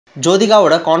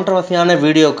ஜோதிகாவோட கான்ட்ரவர்சியான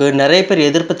வீடியோக்கு நிறைய பேர்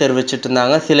எதிர்ப்பு தெரிவிச்சிட்டு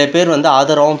இருந்தாங்க. சில பேர்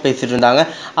ஆதரவும் பேசிட்டு இருந்தாங்க.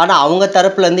 ஆனால் அவங்க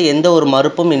தரப்புலேருந்து எந்த ஒரு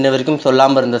மறுப்பும் இன்ன வரைக்கும்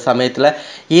சொல்லாமல் இருந்த சமயத்தில்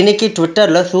இன்னைக்கு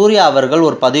ட்விட்டரில் சூர்யா அவர்கள்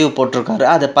ஒரு பதிவு போட்டிருக்காரு.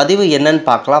 அது பதிவு என்னன்னு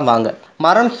பார்க்கலாம் வாங்க.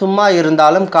 மரம் சும்மா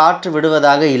இருந்தாலும் காற்று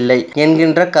விடுவதாக இல்லை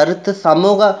என்கின்ற கருத்து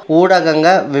சமூக ஊடகங்க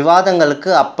விவாதங்களுக்கு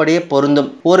அப்படியே பொருந்தும்.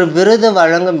 ஒரு விருது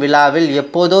வழங்கும் விழாவில்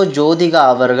எப்போதோ ஜோதிகா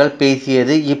அவர்கள்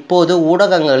பேசியது இப்போது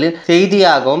ஊடகங்களில்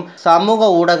செய்தியாகவும் சமூக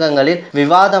ஊடகங்களில்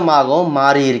விவாதமாகவும்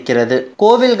மாறியிருக்கிறது.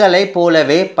 கோவில்களை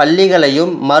போலவே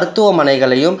பள்ளிகளையும்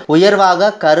மருத்துவமனைகளையும்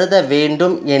உயர்வாக கருத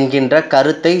வேண்டும் என்கின்ற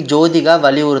கருத்தை ஜோதிகா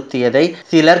வலியுறுத்தியதை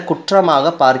சிலர்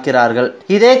குற்றமாக பார்க்கிறார்கள்.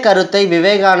 இதே கருத்தை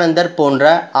விவேகானந்தர்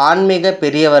போன்ற ஆன்மீக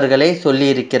பெரியவர்களே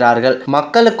சொல்லியிருக்கிறார்கள்.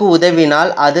 மக்களுக்கு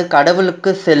உதவினால் அது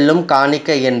கடவுளுக்கு செல்லும்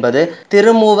காணிக்கை என்பது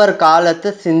திருமூவர்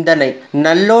காலத்து சிந்தனை.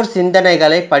 நல்லோர்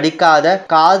சிந்தனைகளை படிக்காத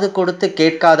காது கொடுத்து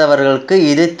கேட்காதவர்களுக்கு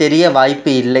இது தெரிய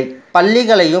வாய்ப்பு இல்லை.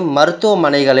 பள்ளிகளையும்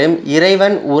மருத்துவமனைகளையும்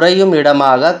இறைவன் உறையும்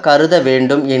இடமாக கருத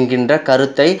வேண்டும் என்கின்ற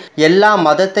கருத்தை எல்லா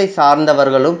மதத்தை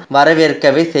சார்ந்தவர்களும்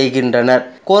வரவேற்கவே செய்கின்றனர்.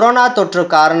 கொரோனா தொற்று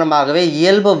காரணமாகவே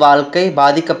இயல்பு வாழ்க்கை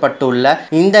பாதிக்கப்பட்டுள்ள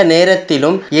இந்த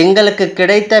நேரத்திலும் எங்களுக்கு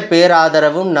கிடைத்த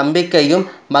பேராதரவும் நம்பிக்கையும்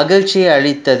மகிழ்ச்சியை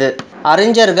அளித்தது.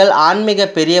 அறிஞர்கள் ஆன்மீக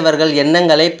பெரியவர்கள்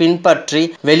எண்ணங்களை பின்பற்றி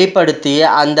வெளிப்படுத்திய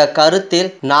அந்த கருத்தில்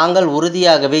நாங்கள்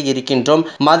உறுதியாகவே இருக்கின்றோம்.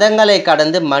 மதங்களை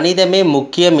கடந்து மனிதமே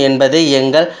முக்கியம் என்பதை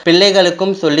எங்கள்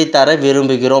பிள்ளைகளுக்கும் சொல்லித்தர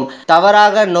விரும்புகிறோம்.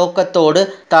 தவறாக நோக்கத்தோடு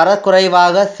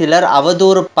தரக்குறைவாக சிலர்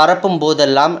அவதூறு பரப்பும்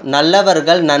போதெல்லாம்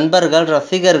நல்லவர்கள், நண்பர்கள்,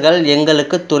 ரசிகர்கள்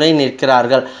எங்களுக்கு துணை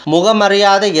நிற்கிறார்கள்.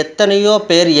 முகமறியாத எத்தனையோ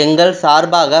பேர் எங்கள்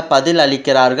சார்பாக பதில்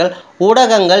அளிக்கிறார்கள்.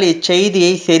 ஊடகங்கள்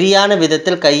இச்செய்தியை சரியான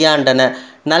விதத்தில் கையாண்டன.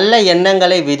 நல்ல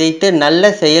எண்ணங்களை விதைத்து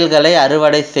நல்ல செயல்களை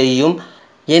அறுவடை செய்யும்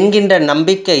என்கின்ற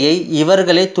நம்பிக்கையை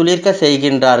இவர்களே துளிர்க்க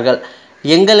செய்கின்றார்கள்.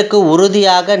 எங்களுக்கு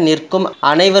உறுதியாக நிற்கும்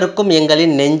அனைவருக்கும்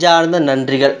எங்களின் நெஞ்சார்ந்த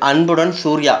நன்றிகள். அன்புடன்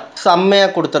சூர்யா.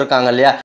 செம்மையாக கொடுத்துருக்காங்க இல்லையா?